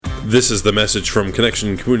This is the message from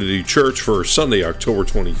Connection Community Church for Sunday, October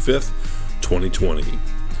 25th, 2020.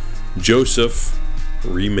 Joseph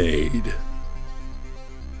Remade.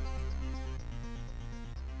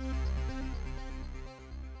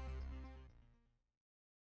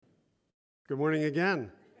 Good morning again.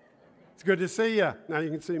 It's good to see you. Now you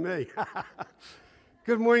can see me.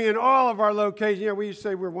 Good morning in all of our locations. You know, we used to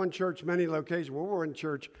say we're one church, many locations. Well, we're in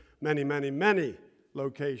church, many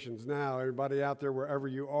locations now. Everybody out there, wherever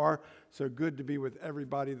you are. So good to be with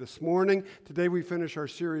everybody this morning. Today we finish our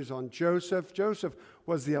series on Joseph. Joseph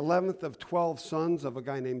was the 11th of 12 sons of a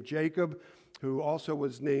guy named Jacob, who also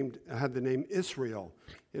had the name Israel.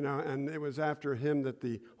 You know, and it was after him that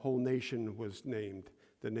the whole nation was named,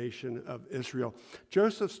 the nation of Israel.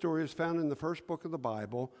 Joseph's story is found in the first book of the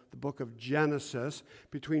Bible, the book of Genesis,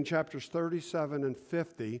 between chapters 37 and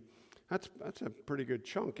 50. That's a pretty good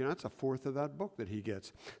chunk, and that's a fourth of that book that he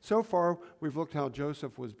gets. So far, we've looked how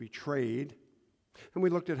Joseph was betrayed, and we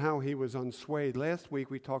looked at how he was unswayed. Last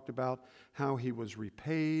week, we talked about how he was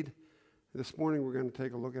repaid. This morning, we're going to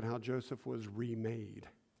take a look at how Joseph was remade.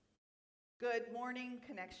 Good morning,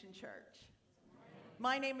 Connection Church.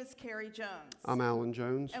 My name is Carrie Jones. I'm Alan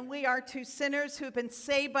Jones. And we are two sinners who have been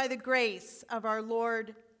saved by the grace of our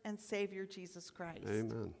Lord and Savior, Jesus Christ.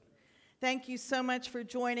 Amen. Thank you so much for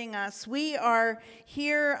joining us. We are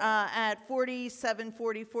here at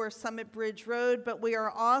 4744 Summit Bridge Road, but we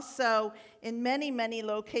are also in many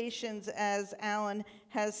locations, as Alan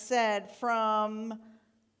has said, from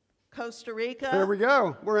Costa Rica. There we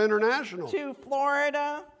go. We're international. To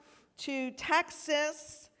Florida, to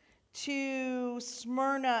Texas, to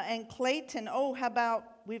Smyrna and Clayton. Oh, how about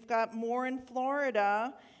we've got more in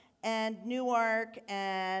Florida, and Newark,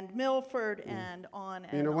 and Milford, and on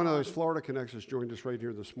and on. You know, one of those Florida connections joined us right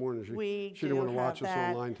here this morning. She didn't want to watch us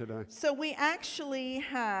online today. So we actually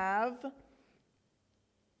have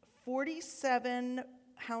 47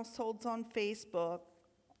 households on Facebook,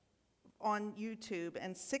 on YouTube,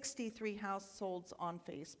 and 63 households on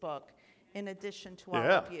Facebook, in addition to all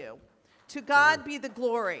of you. To God be the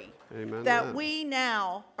glory. Amen. That we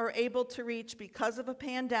now are able to reach, because of a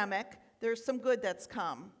pandemic. There's some good that's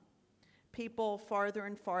come. People farther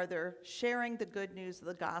and farther sharing the good news of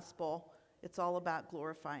the gospel. It's all about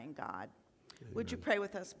glorifying God. Amen. Would you pray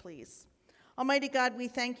with us, please? Almighty God, we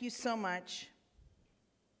thank you so much.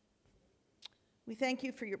 We thank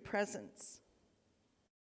you for your presence.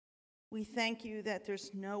 We thank you that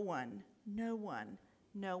there's no one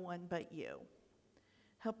but you.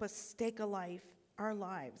 Help us stake our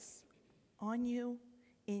lives on you,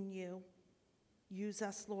 in you. Use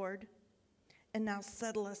us, Lord, and now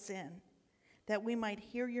settle us in, that we might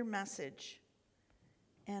hear your message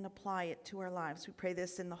and apply it to our lives. We pray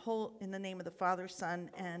this in the name of the Father, Son,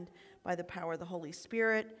 and by the power of the Holy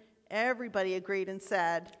Spirit. Everybody agreed and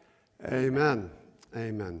said, Amen.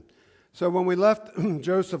 Amen. So when we left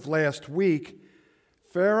Joseph last week,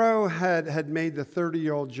 Pharaoh had made the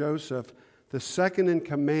 30-year-old Joseph the second in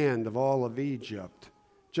command of all of Egypt,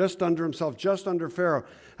 just under himself, just under Pharaoh.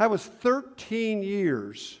 That was 13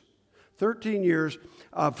 years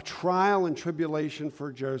of trial and tribulation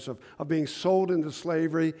for Joseph, of being sold into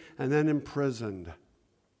slavery and then imprisoned.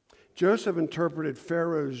 Joseph interpreted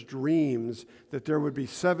Pharaoh's dreams that there would be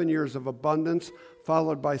 7 years of abundance,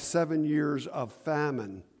 followed by 7 years of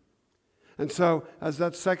famine. And so, as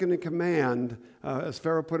that second in command, as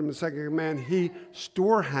Pharaoh put him in second in command, he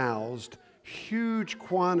storehoused huge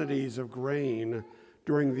quantities of grain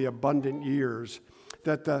during the abundant years,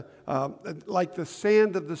 that like the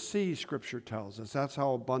sand of the sea, Scripture tells us. That's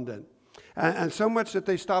how abundant. And so much that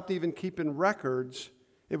they stopped even keeping records.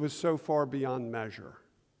 It was so far beyond measure.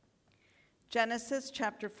 Genesis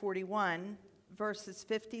chapter 41, verses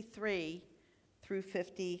 53 through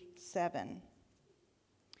 57.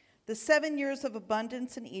 The 7 years of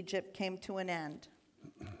abundance in Egypt came to an end,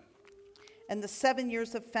 and the 7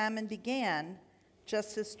 years of famine began,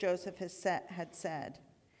 just as Joseph had said.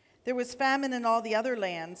 There was famine in all the other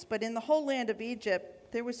lands, but in the whole land of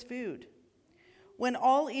Egypt there was food. When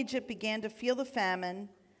all Egypt began to feel the famine,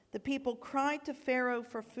 the people cried to Pharaoh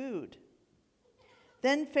for food.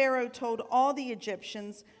 Then Pharaoh told all the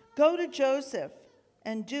Egyptians, "Go to Joseph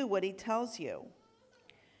and do what he tells you."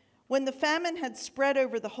 When the famine had spread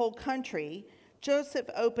over the whole country, Joseph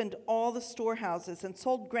opened all the storehouses and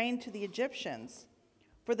sold grain to the Egyptians,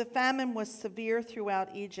 for the famine was severe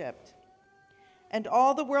throughout Egypt. And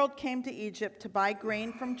all the world came to Egypt to buy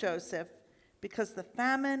grain from Joseph, because the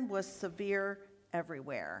famine was severe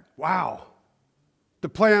everywhere. Wow. The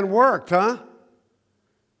plan worked, huh?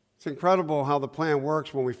 It's incredible how the plan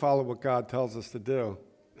works when we follow what God tells us to do.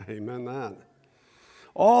 Amen that.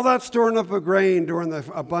 All that storing up of grain during the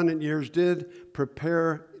abundant years did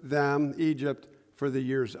prepare them, Egypt, for the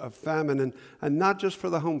years of famine, and not just for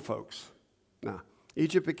the home folks. No,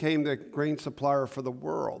 Egypt became the grain supplier for the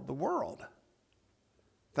world.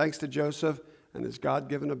 Thanks to Joseph and his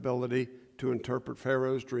God-given ability to interpret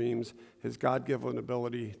Pharaoh's dreams, his God-given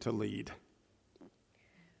ability to lead.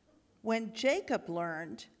 When Jacob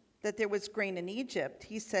learned that there was grain in Egypt,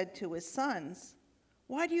 he said to his sons,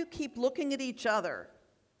 "Why do you keep looking at each other?"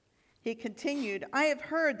 He continued, "I have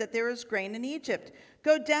heard that there is grain in Egypt.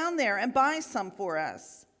 Go down there and buy some for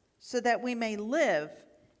us, so that we may live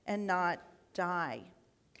and not die."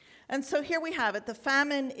 And so here we have it. The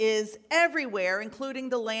famine is everywhere, including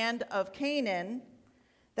the land of Canaan.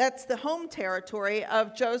 That's the home territory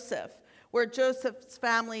of Joseph, where Joseph's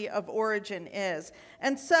family of origin is.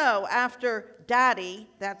 And so after Daddy,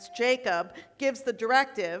 that's Jacob, gives the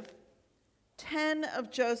directive, 10 of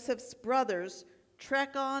Joseph's brothers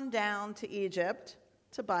trek on down to Egypt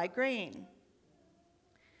to buy grain.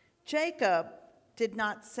 Jacob did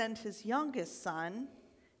not send his youngest son,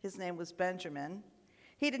 his name was Benjamin.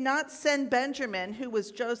 He did not send Benjamin, who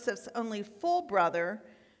was Joseph's only full brother,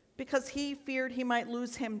 because he feared he might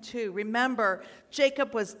lose him too. Remember,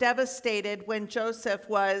 Jacob was devastated when Joseph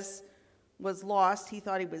was lost. He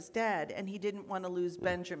thought he was dead, and he didn't want to lose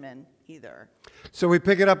Benjamin either. So we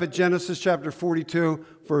pick it up at Genesis chapter 42,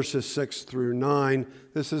 verses 6 through 9.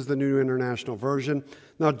 This is the New International Version.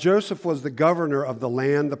 Now Joseph was the governor of the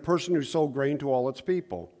land, the person who sold grain to all its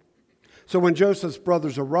people. So when Joseph's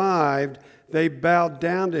brothers arrived, they bowed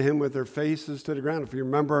down to him with their faces to the ground. If you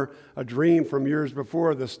remember a dream from years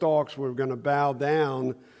before, the stalks were going to bow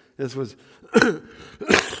down. This was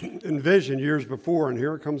envisioned years before, and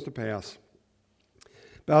here it comes to pass.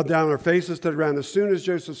 Bowed down their faces to the ground. As soon as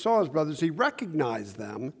Joseph saw his brothers, he recognized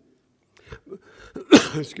them.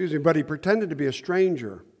 Excuse me, but he pretended to be a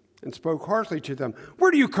stranger and spoke harshly to them.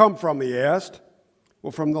 "Where do you come from?" he asked.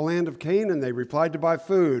 "Well, from the land of Canaan," they replied, "to buy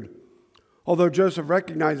food." Although Joseph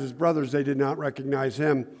recognized his brothers, they did not recognize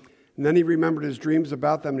him. And then he remembered his dreams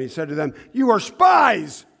about them, and he said to them, "You are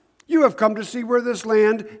spies! You have come to see where this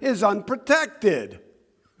land is unprotected."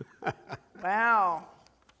 Wow.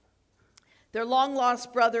 Their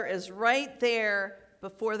long-lost brother is right there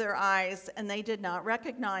before their eyes, and they did not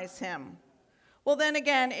recognize him. Well, then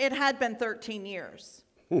again, it had been 13 years.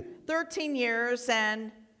 13 years,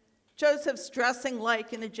 and Joseph's dressing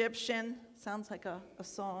like an Egyptian. Sounds like a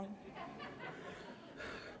song.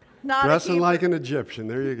 Not Dressing like an Egyptian.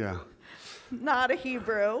 There you go. Not a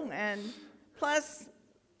Hebrew. And plus,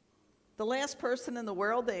 the last person in the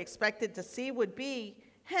world they expected to see would be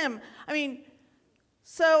him. I mean,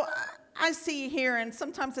 so I see here, and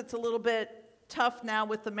sometimes it's a little bit tough now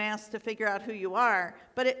with the mask to figure out who you are.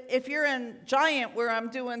 But if you're in Giant where I'm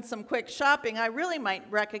doing some quick shopping, I really might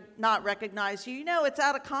not recognize you. You know, it's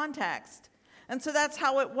out of context. And so that's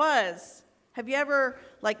how it was. Have you ever,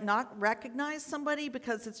 not recognized somebody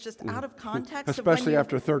because it's just out of context? Especially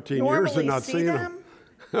after 13 years of not seeing them.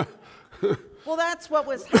 Well, that's what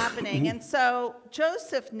was happening. And so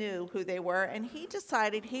Joseph knew who they were, and he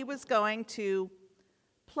decided he was going to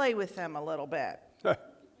play with them a little bit.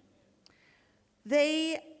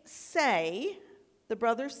 The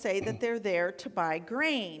brothers say that they're there to buy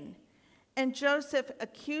grain. And Joseph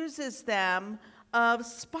accuses them of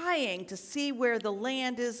spying to see where the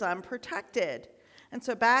land is unprotected. And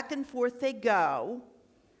so back and forth they go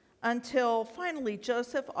until finally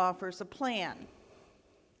Joseph offers a plan.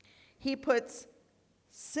 He puts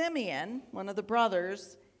Simeon, one of the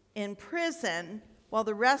brothers, in prison while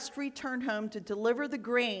the rest return home to deliver the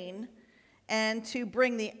grain and to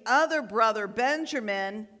bring the other brother,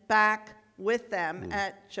 Benjamin, back with them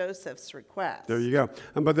at Joseph's request. There you go.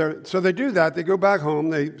 So they do that. They go back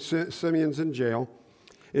home. Simeon's in jail,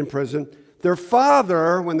 in prison. Their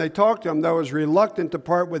father, when they talk to him, though, is reluctant to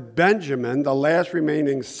part with Benjamin, the last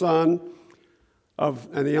remaining son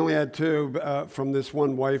and he only had two from this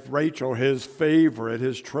one wife, Rachel, his favorite,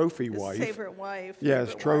 his trophy wife. His favorite wife.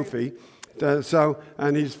 Yes, trophy.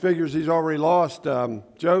 And he figures he's already lost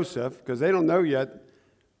Joseph because they don't know yet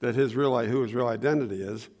that who his real identity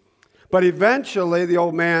is. But eventually, the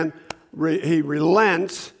old man, he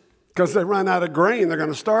relents because they run out of grain. They're going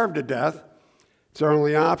to starve to death. It's their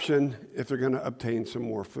only option if they're going to obtain some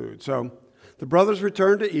more food. So the brothers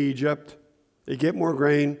return to Egypt. They get more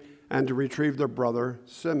grain, and to retrieve their brother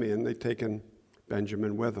Simeon, they've taken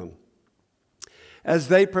Benjamin with them. As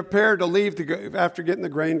they prepare to leave after getting the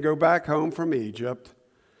grain, go back home from Egypt,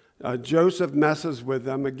 Joseph messes with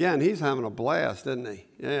them again. He's having a blast, isn't he?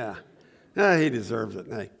 Yeah. He deserves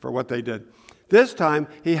it, for what they did. This time,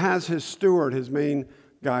 he has his steward, his main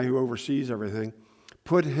guy who oversees everything,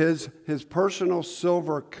 put his personal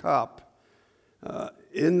silver cup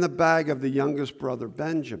in the bag of the youngest brother,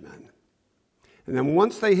 Benjamin. And then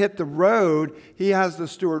once they hit the road, he has the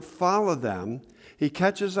steward follow them. He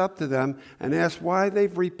catches up to them and asks why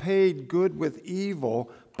they've repaid good with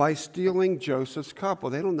evil by stealing Joseph's cup. Well,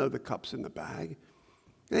 they don't know the cup's in the bag.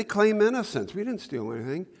 They claim innocence. We didn't steal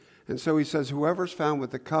anything. And so he says, whoever's found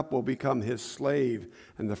with the cup will become his slave,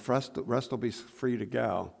 and the rest will be free to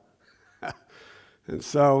go. And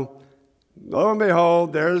so, lo and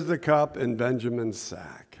behold, there's the cup in Benjamin's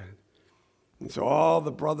sack. And so all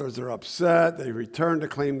the brothers are upset. They return to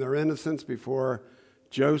claim their innocence before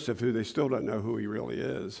Joseph, who they still don't know who he really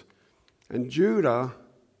is. And Judah,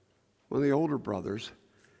 one of the older brothers,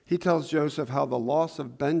 he tells Joseph how the loss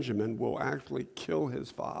of Benjamin will actually kill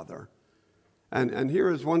his father. And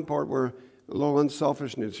here is one part where a little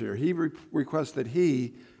unselfishness here. He requests that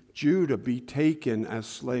he, Judah, be taken as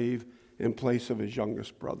slave in place of his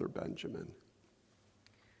youngest brother, Benjamin.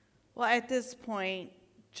 Well, at this point,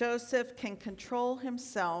 Joseph can control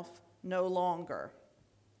himself no longer.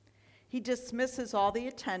 He dismisses all the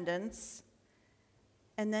attendants,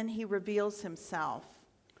 and then he reveals himself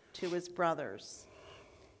to his brothers.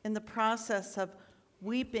 In the process of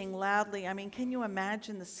weeping loudly, I mean, can you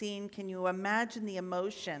imagine the scene? Can you imagine the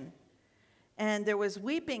emotion? And there was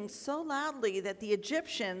weeping so loudly that the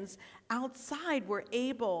Egyptians outside were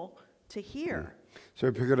able to hear. So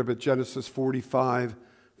we pick it up at Genesis 45,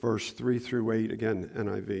 verse 3 through 8, again,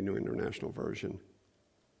 NIV, New International Version.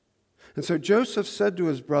 And so Joseph said to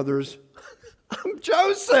his brothers, I'm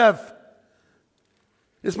Joseph.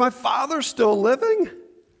 Is my father still living?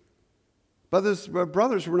 But his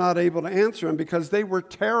brothers were not able to answer him because they were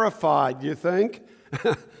terrified, you think,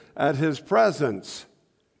 at his presence.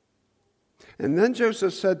 And then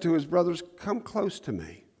Joseph said to his brothers, come close to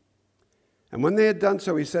me. And when they had done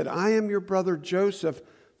so, he said, I am your brother Joseph,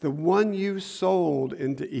 the one you sold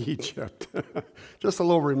into Egypt. Just a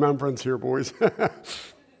little remembrance here, boys.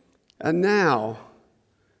 And now,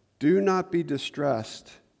 do not be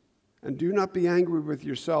distressed, and do not be angry with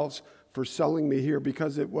yourselves for selling me here,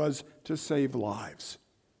 because it was to save lives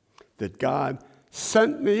that God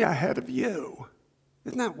sent me ahead of you.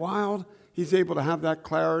 Isn't that wild? He's able to have that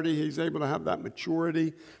clarity. He's able to have that maturity.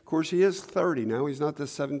 Of course, he is 30 now. He's not the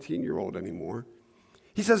 17-year-old anymore.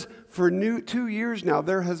 He says, for 2 years now,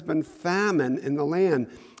 there has been famine in the land.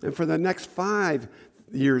 And for the next 5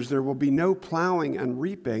 years, there will be no plowing and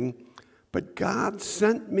reaping. But God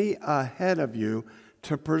sent me ahead of you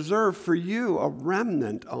to preserve for you a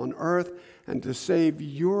remnant on earth and to save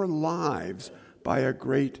your lives by a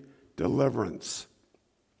great deliverance.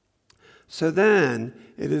 So then,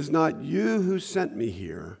 it is not you who sent me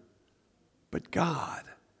here, but God.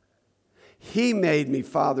 He made me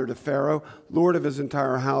father to Pharaoh, lord of his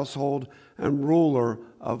entire household, and ruler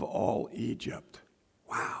of all Egypt.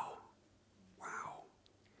 Wow. Wow.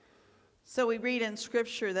 So we read in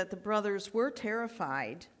Scripture that the brothers were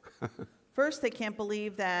terrified. First, they can't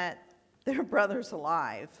believe that their brother's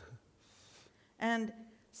alive. And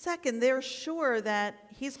second, they're sure that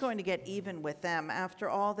he's going to get even with them after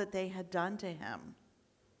all that they had done to him.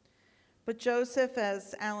 But Joseph,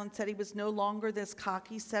 as Alan said, he was no longer this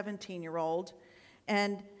cocky 17-year-old.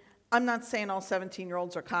 And I'm not saying all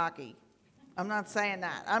 17-year-olds are cocky. I'm not saying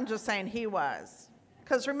that. I'm just saying he was.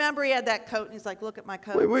 Because remember, he had that coat, and he's like, look at my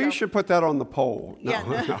coat. Well, you should put that on the poll. No,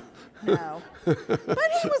 yeah, no. But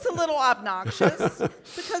he was a little obnoxious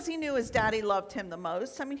because he knew his daddy loved him the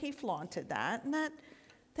most. I mean, he flaunted that, and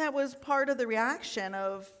that was part of the reaction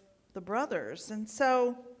of the brothers. And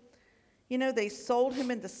so, you know, they sold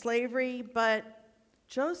him into slavery, but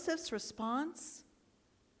Joseph's response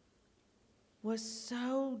was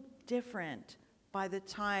so different by the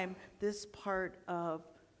time this part of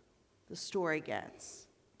the story gets,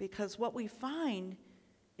 because what we find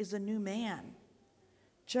is a new man.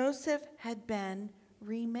 Joseph had been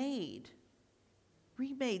remade.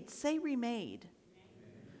 Remade. Say remade.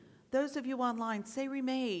 Those of you online, say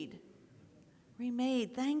remade.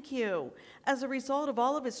 Remade. Thank you. As a result of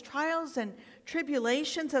all of his trials and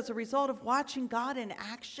tribulations, as a result of watching God in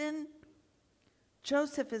action,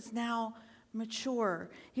 Joseph is now mature.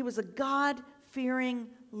 He was a God-fearing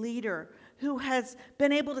leader who has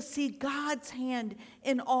been able to see God's hand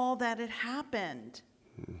in all that had happened.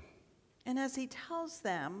 And as he tells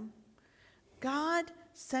them, God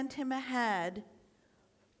sent him ahead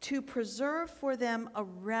to preserve for them a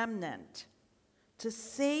remnant, to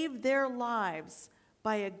save their lives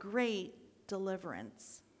by a great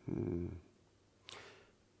deliverance.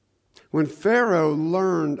 When Pharaoh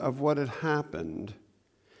learned of what had happened,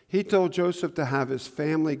 He told Joseph to have his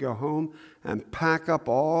family go home and pack up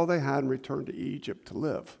all they had and return to Egypt to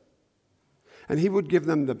live. And he would give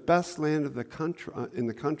them the best land of the country, in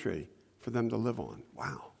the country for them to live on.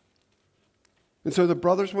 Wow. And so the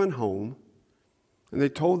brothers went home, and they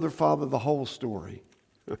told their father the whole story.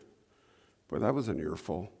 Boy, that was an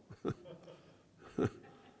earful.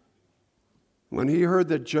 When he heard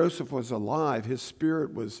that Joseph was alive, his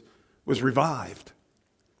spirit was revived.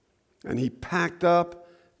 And he packed up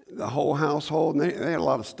the whole household, and they had a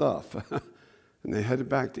lot of stuff. And they headed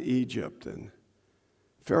back to Egypt. And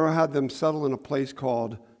Pharaoh had them settle in a place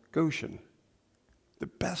called Goshen, the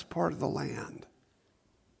best part of the land.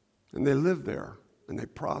 And they lived there, and they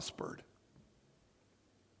prospered.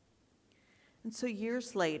 And so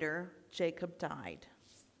years later, Jacob died.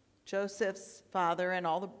 Joseph's father and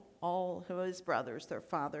all of his brothers, their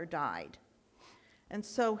father died. And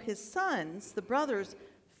so his sons, the brothers,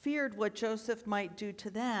 feared what Joseph might do to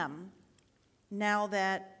them now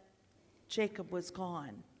that Jacob was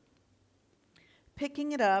gone.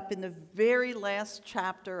 Picking it up in the very last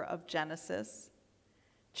chapter of Genesis,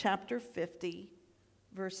 chapter 50,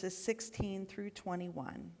 verses 16 through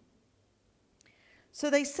 21. So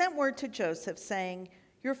they sent word to Joseph saying,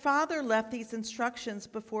 "Your father left these instructions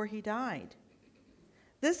before he died.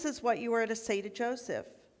 This is what you are to say to Joseph.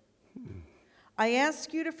 I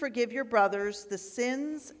ask you to forgive your brothers the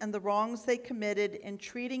sins and the wrongs they committed in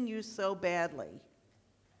treating you so badly.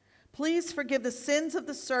 Please forgive the sins of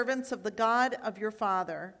the servants of the God of your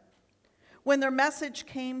father." When their message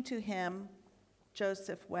came to him,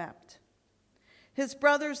 Joseph wept. His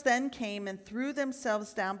brothers then came and threw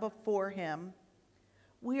themselves down before him.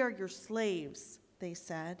 "We are your slaves," they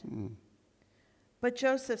said. But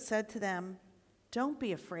Joseph said to them, "Don't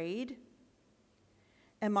be afraid.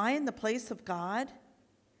 Am I in the place of God?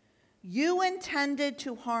 You intended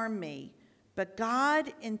to harm me, but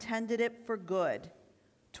God intended it for good,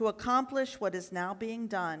 to accomplish what is now being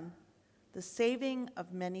done, the saving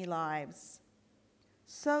of many lives.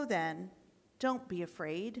 So then, don't be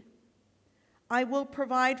afraid. I will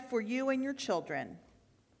provide for you and your children."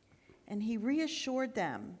 And he reassured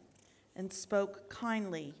them and spoke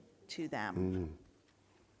kindly to them.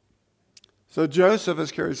 So Joseph,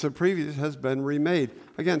 as Carrie said previously, has been remade.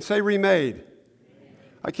 Again, say remade.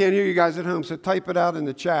 I can't hear you guys at home, so type it out in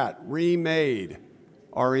the chat. Remade.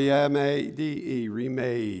 R-E-M-A-D-E,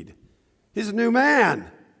 remade. He's a new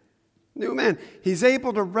man. New man. He's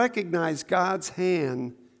able to recognize God's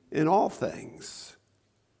hand in all things.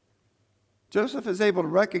 Joseph is able to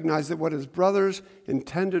recognize that what his brothers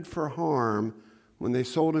intended for harm when they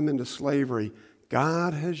sold him into slavery,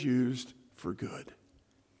 God has used for good,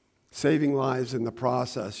 saving lives in the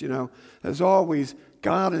process. You know, as always,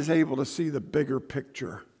 God is able to see the bigger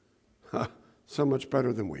picture so much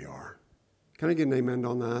better than we are. Can I get an amen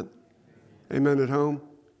on that? Amen at home?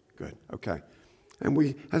 Good, okay. And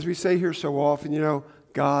as we say here so often, you know,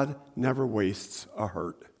 God never wastes a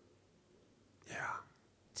hurt. Yeah.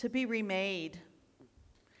 To be remade.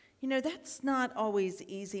 You know, that's not always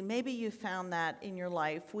easy. Maybe you found that in your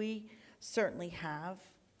life. We certainly have.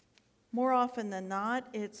 More often than not,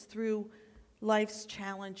 it's through life's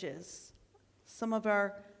challenges. Some of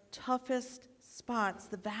our toughest spots,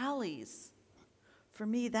 the valleys. For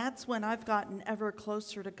me, that's when I've gotten ever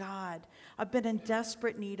closer to God. I've been in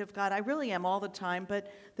desperate need of God. I really am all the time,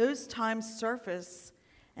 but those times surface,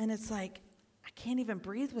 and it's like, I can't even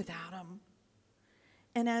breathe without Him.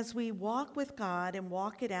 And as we walk with God and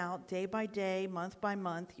walk it out day by day, month by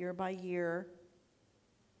month, year by year,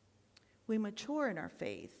 we mature in our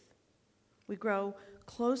faith. We grow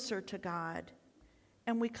closer to God,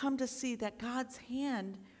 and we come to see that God's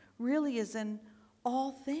hand really is in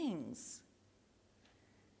all things.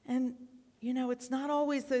 And, you know, it's not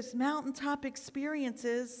always those mountaintop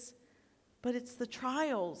experiences, but it's the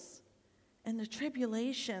trials and the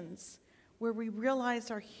tribulations where we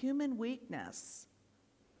realize our human weakness,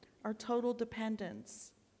 our total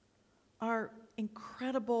dependence, our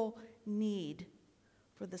incredible need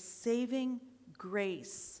for the saving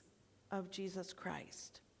grace of Jesus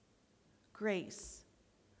Christ. Grace,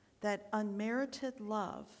 that unmerited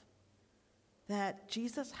love that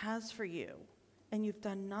Jesus has for you, and you've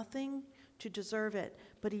done nothing to deserve it,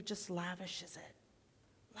 but He just lavishes it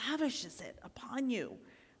upon you,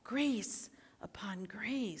 grace upon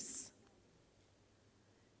grace.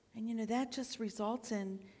 And you know, that just results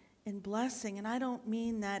in blessing. And I don't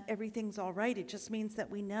mean that everything's all right. It just means that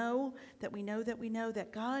we know that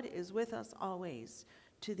God is with us always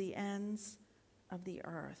to the ends of the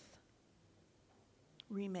earth.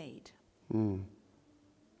 Remade.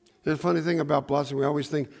 The funny thing about blessing, we always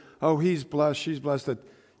think, oh, he's blessed, she's blessed, that,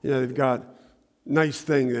 you know, they've got nice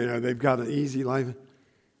thing, they've got an easy life.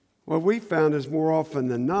 What we found is more often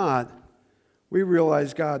than not, we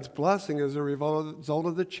realize God's blessing is a result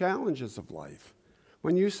of the challenges of life.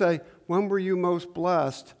 When you say, when were you most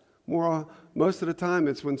blessed? Most of the time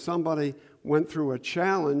it's when somebody went through a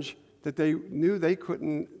challenge that they knew they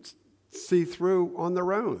couldn't see through on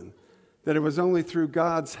their own. That it was only through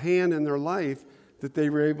God's hand in their life that they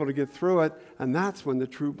were able to get through it, and that's when the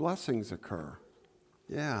true blessings occur.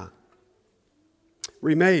 Yeah.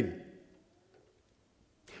 Remade.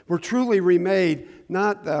 We're truly remade,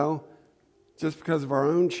 not, though, just because of our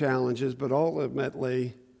own challenges, but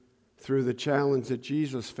ultimately through the challenge that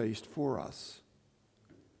Jesus faced for us.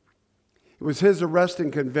 It was his arrest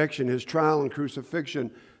and conviction, his trial and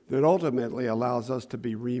crucifixion, that ultimately allows us to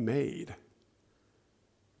be remade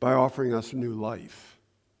by offering us new life.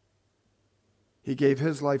 He gave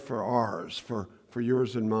his life for ours, for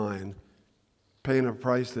yours and mine, paying a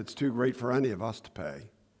price that's too great for any of us to pay.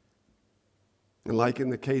 And like in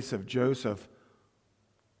the case of Joseph,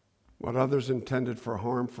 what others intended for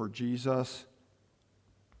harm for Jesus,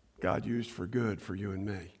 God used for good for you and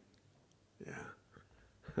me.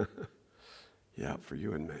 Yeah. Yeah, for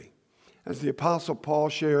you and me. As the Apostle Paul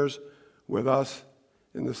shares with us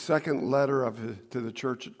in the second letter to the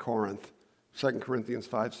church at Corinth, 2 Corinthians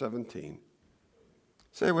 5:17.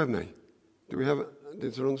 Say it with me. Do we have it?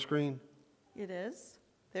 Is it on the screen? It is.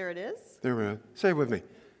 There it is. There we go. Say it with me.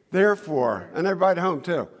 Therefore, and everybody at home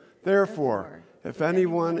too. Therefore, if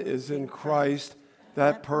anyone is in Christ,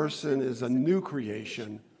 that person is a new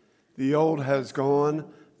creation. The old has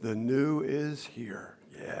gone, the new is here.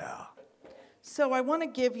 Yeah. So I want to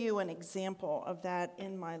give you an example of that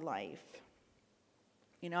in my life.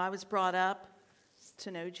 I was brought up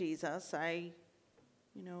to know Jesus. I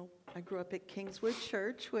grew up at Kingswood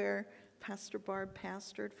Church where Pastor Barb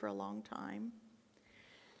pastored for a long time.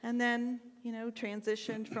 And then,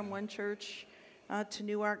 transitioned from one church to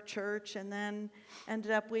Newark Church, and then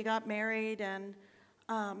we got married and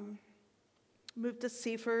moved to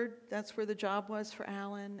Seaford. That's where the job was for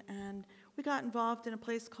Alan. And we got involved in a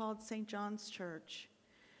place called St. John's Church.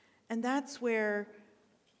 And that's where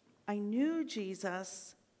I knew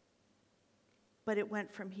Jesus, but it went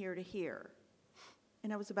from here to here.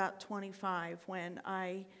 And I was about 25 when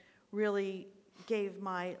I really gave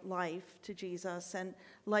my life to Jesus, and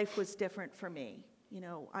life was different for me.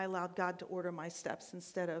 I allowed God to order my steps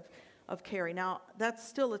instead of Carrie. Now, that's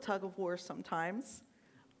still a tug of war sometimes,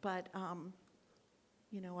 but,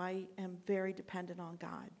 I am very dependent on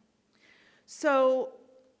God. So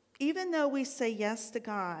even though we say yes to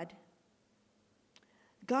God,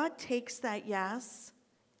 God takes that yes,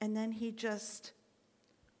 and then he just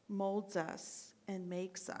molds us and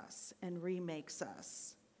makes us and remakes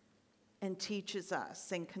us and teaches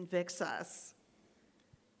us and convicts us.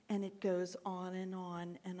 And it goes on and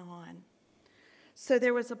on and on. So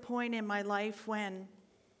there was a point in my life when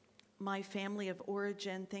my family of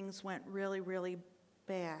origin, things went really, really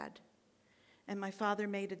bad. And my father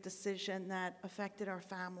made a decision that affected our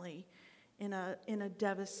family in a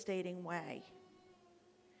devastating way.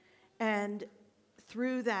 And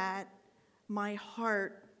through that, my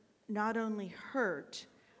heart not only hurt,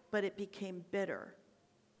 but it became bitter.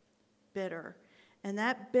 And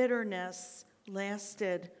that bitterness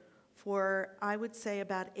lasted for, I would say,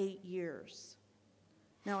 about 8 years.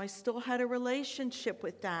 Now, I still had a relationship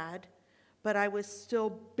with Dad, but I was still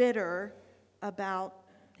bitter about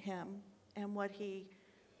him and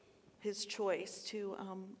his choice to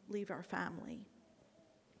leave our family.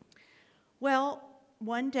 Well,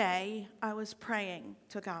 one day I was praying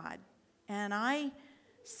to God, and I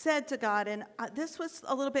said to God, and this was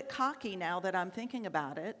a little bit cocky now that I'm thinking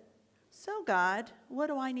about it, so God, what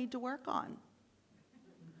do I need to work on?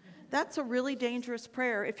 That's a really dangerous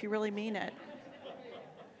prayer if you really mean it.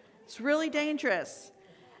 It's really dangerous.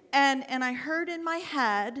 And I heard in my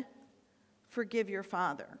head, forgive your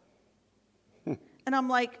father. And I'm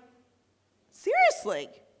like, seriously?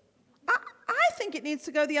 I think it needs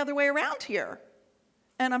to go the other way around here.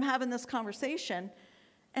 And I'm having this conversation,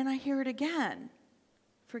 and I hear it again.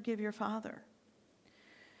 Forgive your father.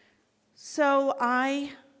 So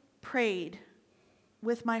I prayed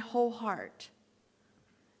with my whole heart.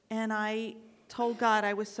 And I told God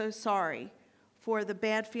I was so sorry for the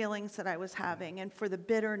bad feelings that I was having and for the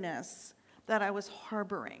bitterness that I was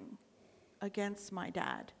harboring against my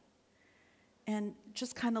dad. And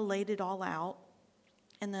just kind of laid it all out.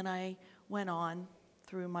 And then I went on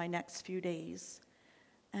through my next few days.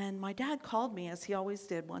 And my dad called me, as he always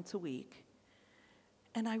did, once a week.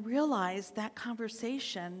 And I realized that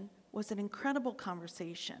conversation was an incredible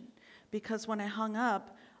conversation, because when I hung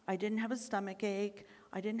up, I didn't have a stomach ache.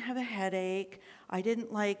 I didn't have a headache.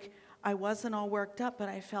 I wasn't all worked up, but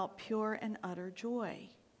I felt pure and utter joy.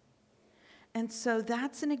 And so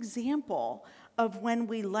that's an example of when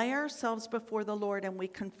we lay ourselves before the Lord and we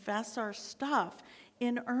confess our stuff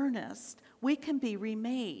in earnest, we can be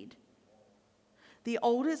remade. The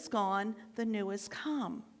old is gone, the new is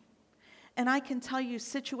come. And I can tell you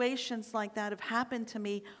situations like that have happened to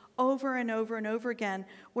me over and over and over again,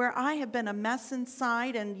 where I have been a mess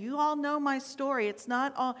inside, and you all know my story. It's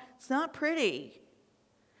not pretty.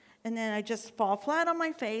 And then I just fall flat on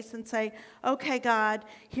my face and say, okay, God,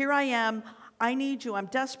 here I am. I need you. I'm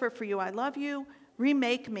desperate for you. I love you.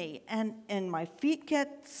 Remake me. And my feet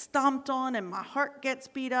get stomped on and my heart gets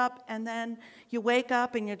beat up. And then you wake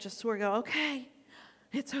up and you just sort of go, okay,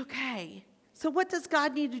 it's okay. So what does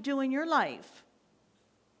God need to do in your life?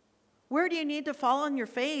 Where do you need to fall on your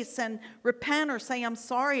face and repent or say, I'm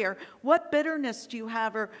sorry? Or what bitterness do you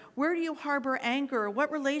have? Or where do you harbor anger? Or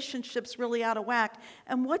what relationship's really out of whack?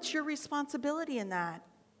 And what's your responsibility in that?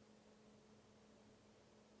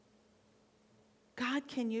 God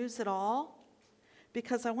can use it all,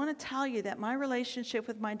 because I want to tell you that my relationship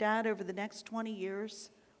with my dad over the next 20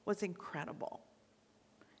 years was incredible.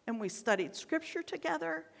 And we studied scripture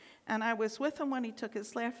together, and I was with him when he took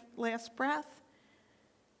his last breath.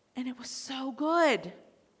 And it was so good. It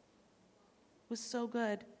was so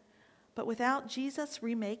good. But without Jesus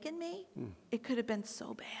remaking me, it could have been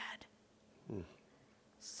so bad.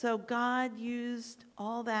 So God used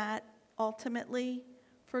all that ultimately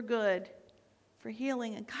for good, for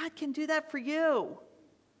healing. And God can do that for you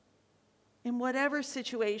in whatever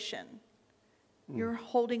situation you're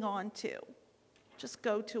holding on to. Just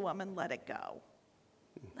go to him and let it go.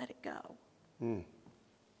 Let it go.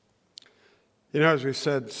 You know, as we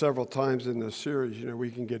said several times in this series, you know, we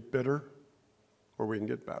can get bitter or we can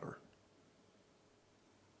get better.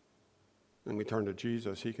 And we turn to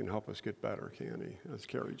Jesus, he can help us get better, can't he? As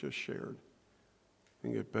Carrie just shared. We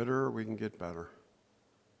can get bitter or we can get better.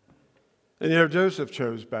 And you know, Joseph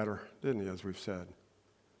chose better, didn't he, as we've said.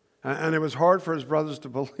 And it was hard for his brothers to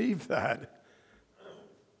believe that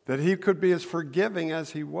he could be as forgiving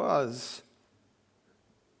as he was,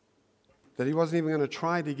 that he wasn't even going to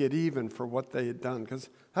try to get even for what they had done, because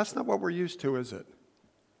that's not what we're used to, is it?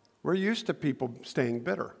 We're used to people staying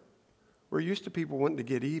bitter. We're used to people wanting to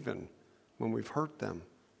get even when we've hurt them.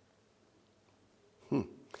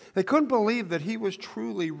 They couldn't believe that he was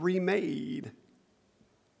truly remade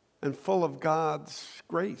and full of God's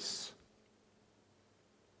grace.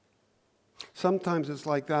 Sometimes it's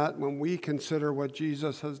like that when we consider what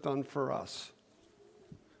Jesus has done for us.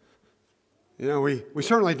 You know, we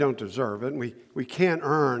certainly don't deserve it, and we can't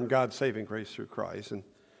earn God's saving grace through Christ. And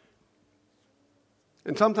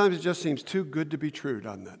sometimes it just seems too good to be true,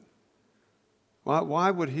 doesn't it?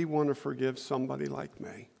 Why would he want to forgive somebody like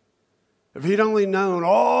me? If he'd only known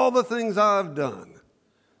all the things I've done,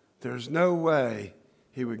 there's no way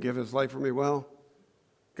he would give his life for me. Well,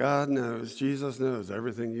 God knows, Jesus knows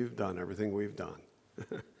everything you've done, everything we've done.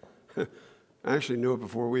 I actually knew it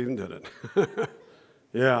before we even did it.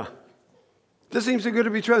 Yeah. This seems too good to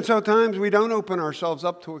be true. And sometimes we don't open ourselves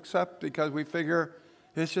up to accept because we figure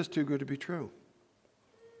it's just too good to be true.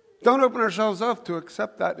 Don't open ourselves up to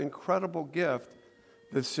accept that incredible gift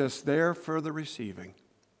that's just there for the receiving.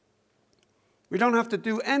 We don't have to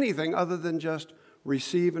do anything other than just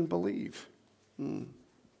receive and believe. And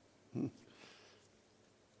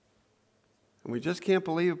we just can't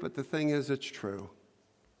believe it, but the thing is, it's true.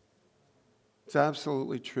 It's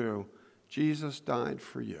absolutely true. Jesus died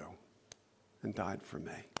for you and died for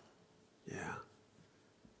me. Yeah.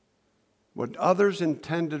 What others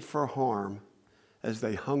intended for harm as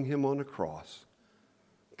they hung him on a cross,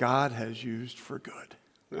 God has used for good.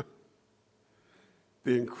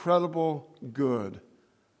 The incredible good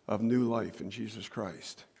of new life in Jesus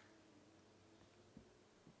Christ.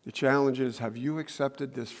 The challenge is, have you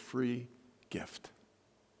accepted this free gift?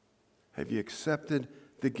 Have you accepted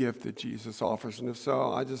the gift that Jesus offers? And if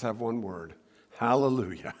so, I just have one word: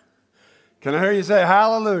 hallelujah. Can I hear you say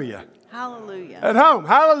hallelujah? Hallelujah. At home,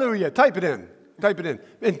 hallelujah. Type it in. Type it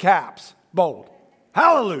in caps, bold.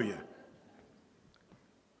 Hallelujah.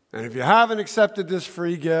 And if you haven't accepted this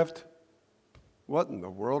free gift, what in the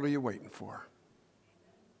world are you waiting for?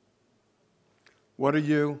 What are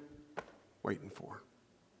you waiting for?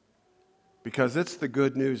 Because it's the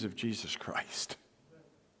good news of Jesus Christ.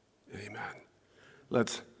 Amen.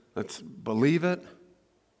 Let's believe it.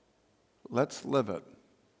 Let's live it.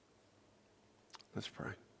 Let's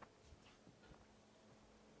pray.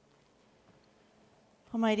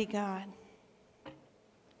 Almighty God,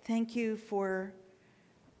 thank you for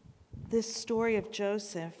this story of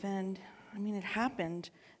Joseph. And it happened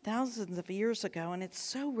thousands of years ago, and it's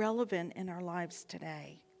so relevant in our lives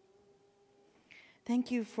today.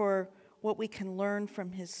 Thank you for what we can learn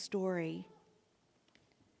from his story.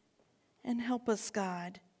 And help us,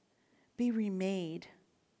 God, be remade.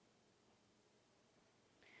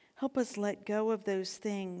 Help us let go of those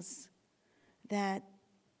things that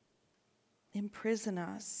imprison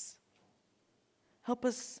us. Help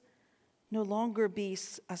us no longer be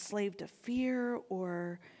a slave to fear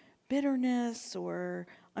or bitterness or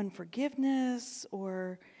unforgiveness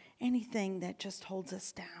or anything that just holds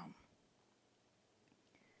us down,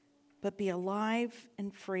 but be alive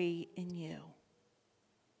and free in you.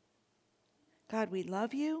 God, we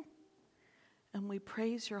love you and we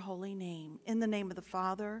praise your holy name. In the name of the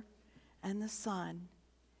Father and the Son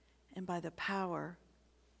and by the power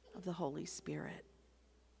of the Holy Spirit.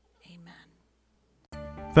 Amen.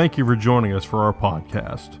 Thank you for joining us for our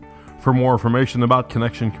podcast. For more information about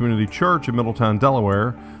Connection Community Church in Middletown,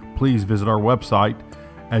 Delaware, please visit our website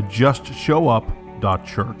at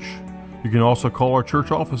justshowup.church. You can also call our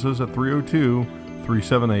church offices at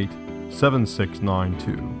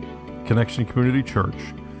 302-378-7692. Connection Community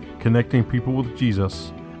Church, connecting people with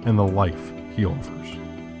Jesus and the life he offers.